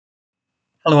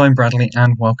Hello, I'm Bradley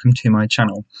and welcome to my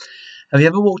channel. Have you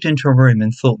ever walked into a room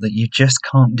and thought that you just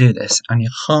can't do this and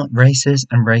your heart races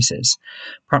and races?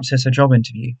 Perhaps it's a job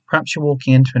interview. Perhaps you're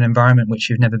walking into an environment which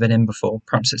you've never been in before.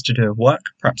 Perhaps it's to do with work.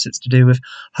 Perhaps it's to do with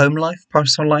home life,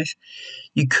 personal life.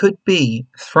 You could be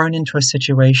thrown into a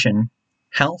situation.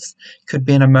 Health could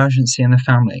be an emergency in the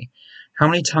family. How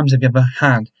many times have you ever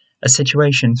had a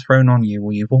situation thrown on you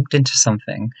where you walked into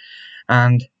something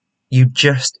and you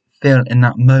just feel in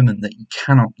that moment that you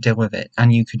cannot deal with it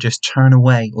and you could just turn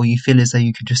away, or you feel as though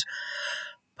you could just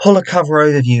pull a cover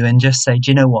over you and just say,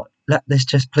 do you know what, let this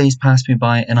just please pass me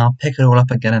by and I'll pick it all up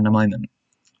again in a moment.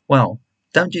 Well,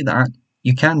 don't do that.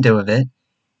 You can deal with it.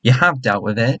 You have dealt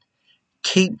with it.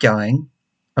 Keep going.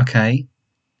 Okay,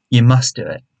 you must do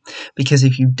it, because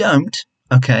if you don't,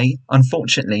 okay,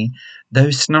 unfortunately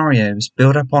those scenarios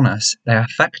build up on us. They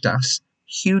affect us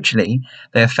hugely.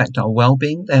 They affect our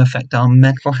well-being, they affect our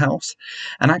mental health,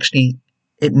 and actually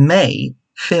it may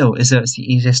feel as though it's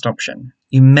the easiest option.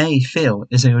 You may feel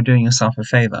as though you're doing yourself a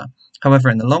favor. However,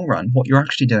 in the long run, what you're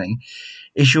actually doing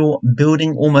is you're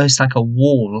building almost like a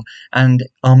wall, and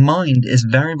our mind is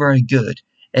very, very good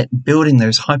at building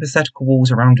those hypothetical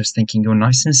walls around us, thinking you're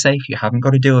nice and safe, you haven't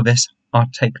got to deal with this, I'll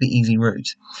take the easy route.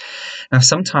 Now,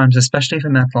 sometimes, especially for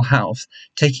mental health,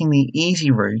 taking the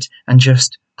easy route and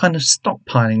just kind of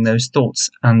stockpiling those thoughts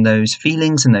and those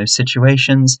feelings and those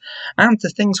situations and the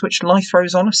things which life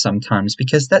throws on us sometimes,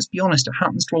 because let's be honest, it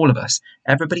happens to all of us.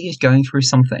 Everybody is going through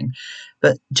something.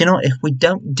 But do you know what? If we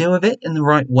don't deal with it in the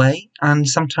right way, and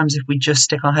sometimes if we just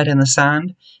stick our head in the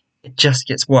sand, it just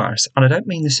gets worse. And I don't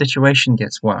mean the situation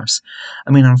gets worse.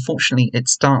 I mean, unfortunately, it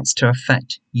starts to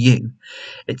affect you.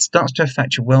 It starts to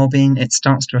affect your well-being. It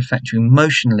starts to affect you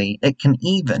emotionally. It can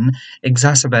even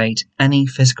exacerbate any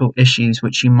physical issues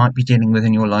which you might be dealing with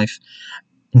in your life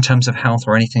in terms of health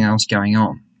or anything else going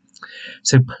on.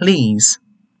 So please,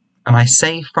 and I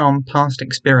say from past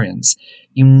experience,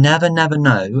 you never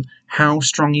know how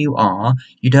strong you are.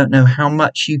 You don't know how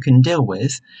much you can deal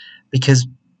with, because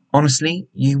honestly,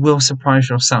 you will surprise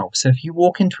yourself. So if you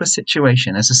walk into a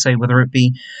situation, as I say, whether it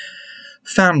be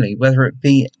family, whether it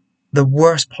be the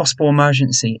worst possible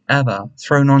emergency ever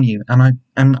thrown on you,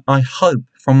 and I hope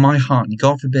from my heart,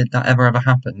 God forbid that ever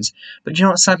happens. But you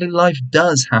know what? Sadly, life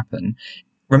does happen.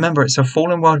 Remember, it's a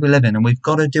fallen world we live in, and we've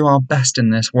got to do our best in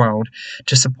this world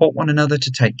to support one another,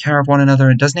 to take care of one another.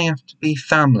 It doesn't have to be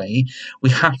family.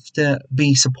 We have to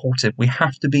be supportive. We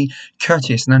have to be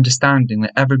courteous and understanding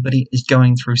that everybody is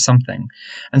going through something.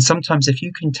 And sometimes if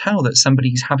you can tell that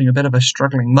somebody's having a bit of a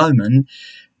struggling moment,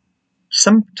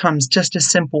 sometimes just as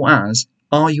simple as,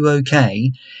 are you okay,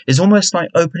 is almost like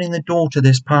opening the door to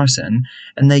this person,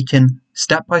 and they can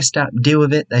step by step deal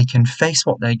with it. They can face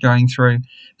what they're going through,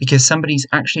 because somebody's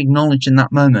actually acknowledged in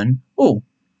that moment, oh,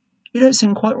 you don't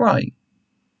seem quite right.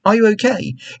 Are you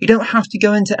okay? You don't have to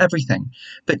go into everything,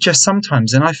 but just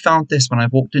sometimes, and I've found this when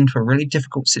I've walked into a really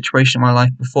difficult situation in my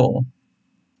life before,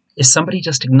 if somebody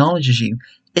just acknowledges you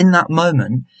in that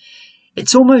moment,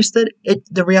 it's almost that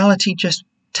the reality just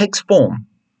takes form.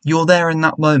 You're there in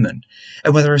that moment.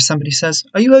 And whether somebody says,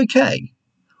 are you okay?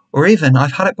 Or even,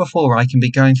 I've had it before, I can be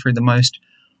going through the most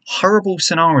horrible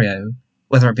scenario,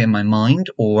 whether it be in my mind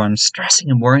or I'm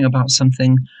stressing and worrying about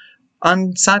something.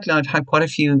 And sadly, I've had quite a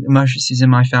few emergencies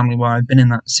in my family where I've been in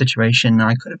that situation and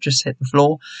I could have just hit the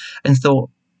floor and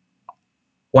thought,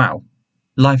 wow,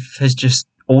 life has just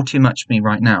all too much for me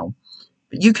right now.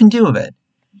 But you can deal with it.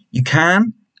 You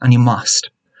can and you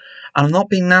must. And I'm not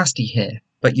being nasty here,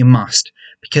 but you must.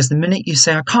 Because the minute you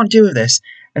say, I can't deal with this,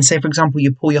 and say, for example,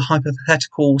 you pull your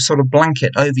hypothetical sort of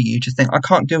blanket over you to think, I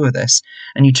can't deal with this,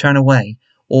 and you turn away,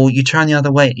 or you turn the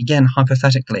other way, again,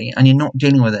 hypothetically, and you're not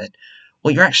dealing with it,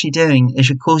 what you're actually doing is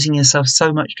you're causing yourself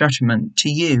so much detriment to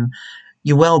you,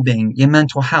 your well-being, your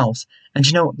mental health. And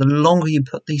you know what? The longer you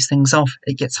put these things off,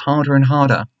 it gets harder and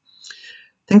harder.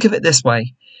 Think of it this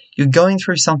way. You're going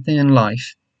through something in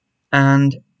life,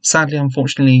 and sadly,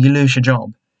 unfortunately, you lose your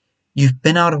job. You've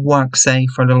been out of work, say,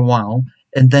 for a little while,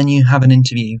 and then you have an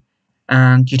interview,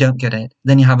 and you don't get it.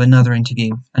 Then you have another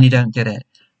interview, and you don't get it.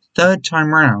 Third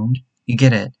time round, you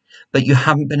get it. But you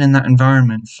haven't been in that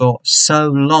environment for so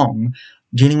long,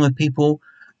 dealing with people,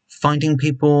 finding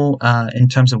people in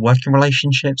terms of working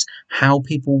relationships, how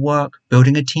people work,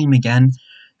 building a team again.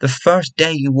 The first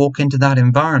day you walk into that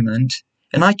environment,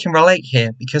 and I can relate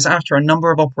here, because after a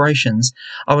number of operations,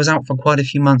 I was out for quite a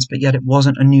few months, but yet it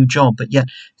wasn't a new job. But yet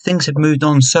things had moved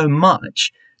on so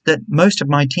much that most of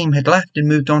my team had left and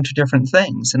moved on to different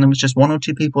things, and there was just one or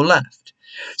two people left.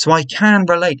 So I can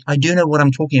relate. I do know what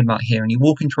I'm talking about here. And you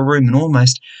walk into a room and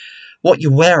almost what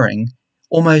you're wearing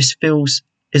almost feels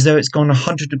as though it's gone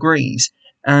 100 degrees.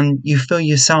 and you feel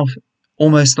yourself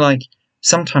almost like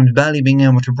sometimes barely being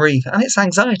able to breathe. And it's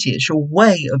anxiety. It's your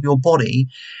way of your body.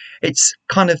 It's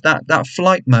kind of that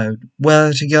flight mode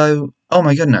where to go, oh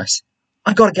my goodness,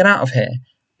 I got to get out of here.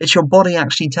 It's your body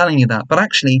actually telling you that. But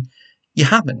actually, you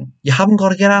haven't. You haven't got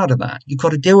to get out of that. You've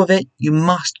got to deal with it. You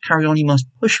must carry on. You must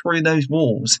push through those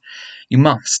walls. You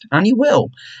must. And you will.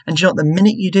 And you know what? The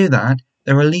minute you do that,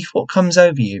 the relief what comes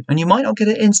over you, and you might not get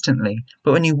it instantly,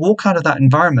 but when you walk out of that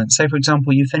environment, say for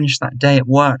example you finish that day at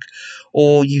work,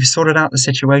 or you've sorted out the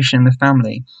situation in the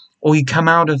family, or you come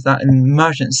out of that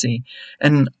emergency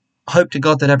and hope to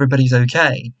God that everybody's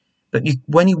okay, but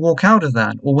when you walk out of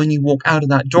that, or when you walk out of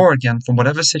that door again from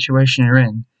whatever situation you're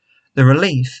in, the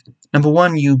relief, number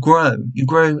one, you grow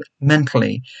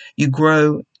mentally, you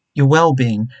grow your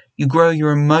well-being, you grow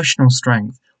your emotional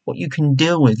strength, what you can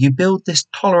deal with. You build this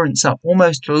tolerance up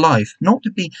almost to life, not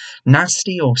to be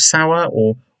nasty or sour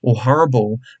or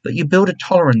horrible, but you build a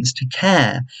tolerance to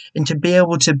care and to be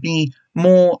able to be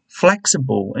more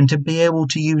flexible and to be able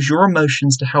to use your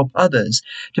emotions to help others,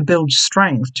 to build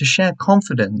strength, to share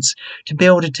confidence, to be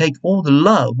able to take all the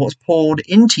love what's poured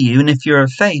into you. And if you're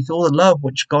of faith, all the love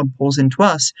which God pours into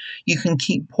us, you can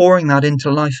keep pouring that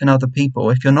into life in other people.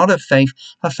 If you're not of faith,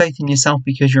 have faith in yourself,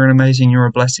 because you're you're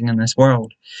a blessing in this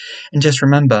world. And just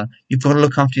remember, you've got to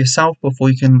look after yourself before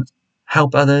you can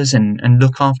help others and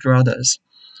look after others.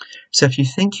 So if you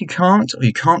think you can't, or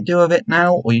you can't deal with it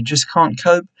now, or you just can't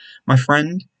cope, my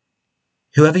friend,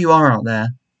 whoever you are out there,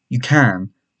 you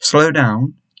can. Slow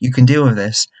down, you can deal with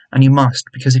this, and you must,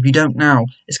 because if you don't now,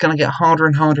 it's going to get harder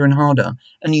and harder and harder,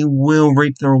 and you will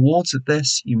reap the rewards of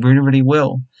this. You really, really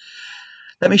will.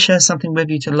 Let me share something with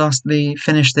you to lastly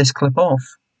finish this clip off.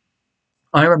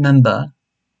 I remember,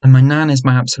 and my nan is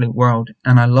my absolute world,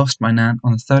 and I lost my nan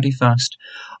on the 31st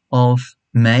of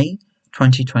May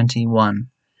 2021.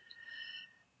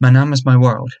 My nan was my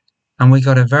world, and we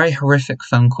got a very horrific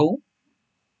phone call,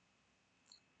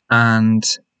 and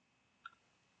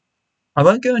I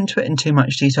won't go into it in too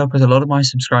much detail because a lot of my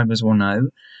subscribers will know,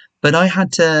 but I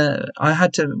had to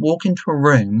walk into a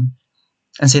room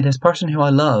and see this person who I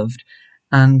loved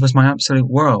and was my absolute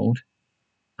world,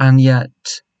 and yet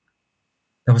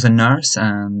there was a nurse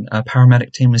and a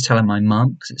paramedic team was telling my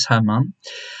mum, because it's her mum,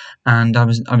 and I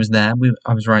was there,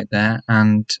 I was right there,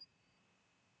 and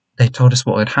they told us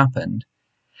what had happened.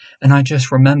 And I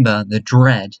just remember the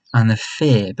dread and the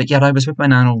fear, but yet I was with my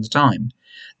nan all the time.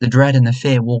 The dread and the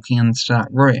fear walking into that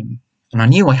room. And I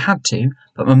knew I had to,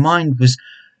 but my mind was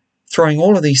throwing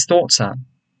all of these thoughts up,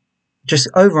 just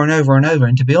over and over and over.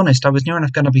 And to be honest, I was near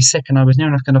enough going to be sick, and I was near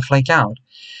enough going to flake out.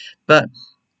 But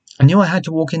I knew I had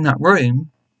to walk in that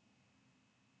room.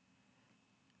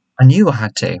 I knew I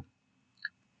had to.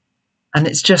 And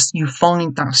it's just, you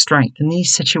find that strength in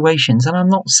these situations. And I'm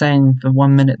not saying for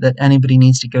 1 minute that anybody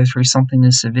needs to go through something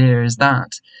as severe as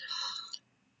that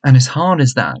and as hard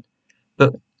as that.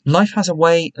 But life has a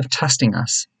way of testing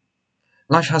us.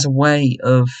 Life has a way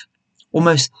of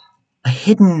almost a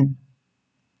hidden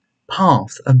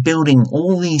path of building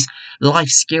all these life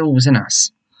skills in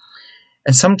us.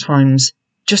 And sometimes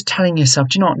just telling yourself,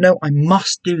 do you know what? No, I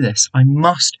must do this. I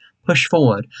must push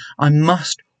forward. I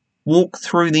must walk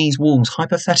through these walls.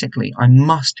 Hypothetically, I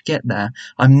must get there.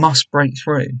 I must break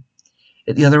through.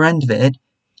 At the other end of it,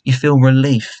 you feel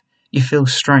relief. You feel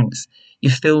strength.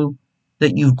 You feel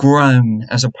that you've grown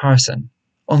as a person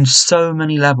on so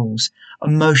many levels,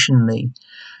 emotionally,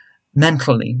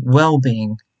 mentally,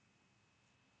 well-being.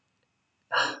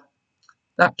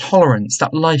 That tolerance,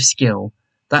 that life skill,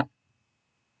 that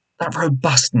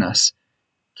robustness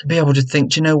to be able to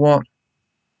think, do you know what?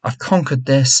 I've conquered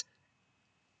this.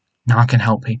 Now I can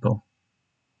help people.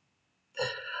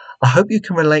 I hope you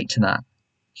can relate to that.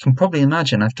 You can probably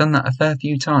imagine I've done that a fair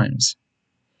few times.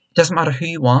 It doesn't matter who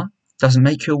you are. It doesn't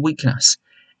make you a weakness.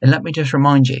 And let me just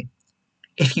remind you,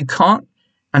 if you can't,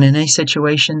 and in a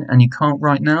situation and you can't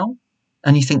right now,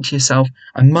 and you think to yourself,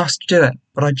 I must do it,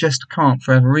 but I just can't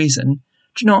for whatever reason,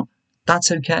 do you know what?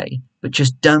 That's okay. But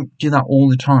just don't do that all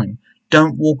the time.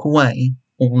 Don't walk away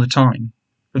all the time.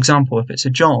 For example, if it's a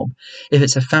job, if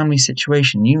it's a family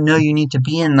situation, you know you need to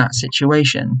be in that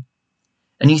situation,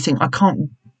 and you think, I can't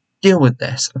deal with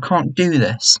this, I can't do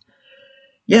this.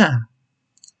 Yeah,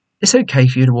 it's okay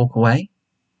for you to walk away,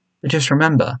 but just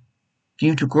remember, for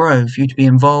you to grow, for you to be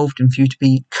involved, and for you to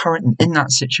be current in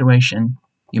that situation,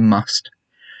 you must.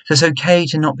 So it's okay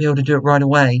to not be able to do it right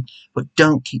away, but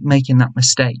don't keep making that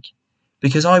mistake,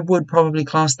 because I would probably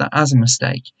class that as a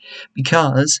mistake,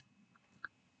 because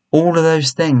all of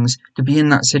those things, to be in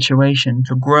that situation,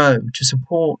 to grow, to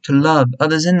support, to love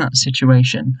others in that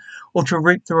situation, or to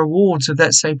reap the rewards of,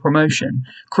 let's say, promotion,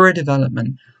 career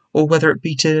development, or whether it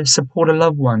be to support a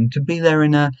loved one, to be there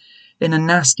in a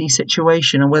nasty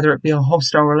situation, or whether it be a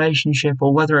hostile relationship,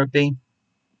 or whether it be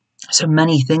so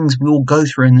many things we all go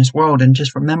through in this world, and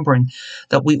just remembering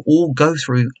that we all go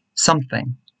through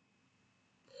something.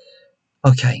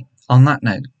 Okay, on that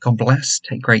note, God bless,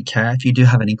 take great care. If you do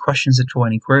have any questions at all,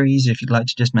 any queries, if you'd like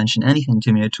to just mention anything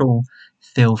to me at all,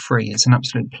 feel free. It's an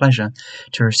absolute pleasure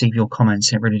to receive your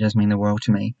comments. It really does mean the world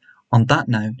to me. On that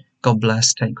note, God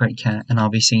bless, take great care, and I'll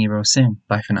be seeing you real soon.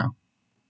 Bye for now.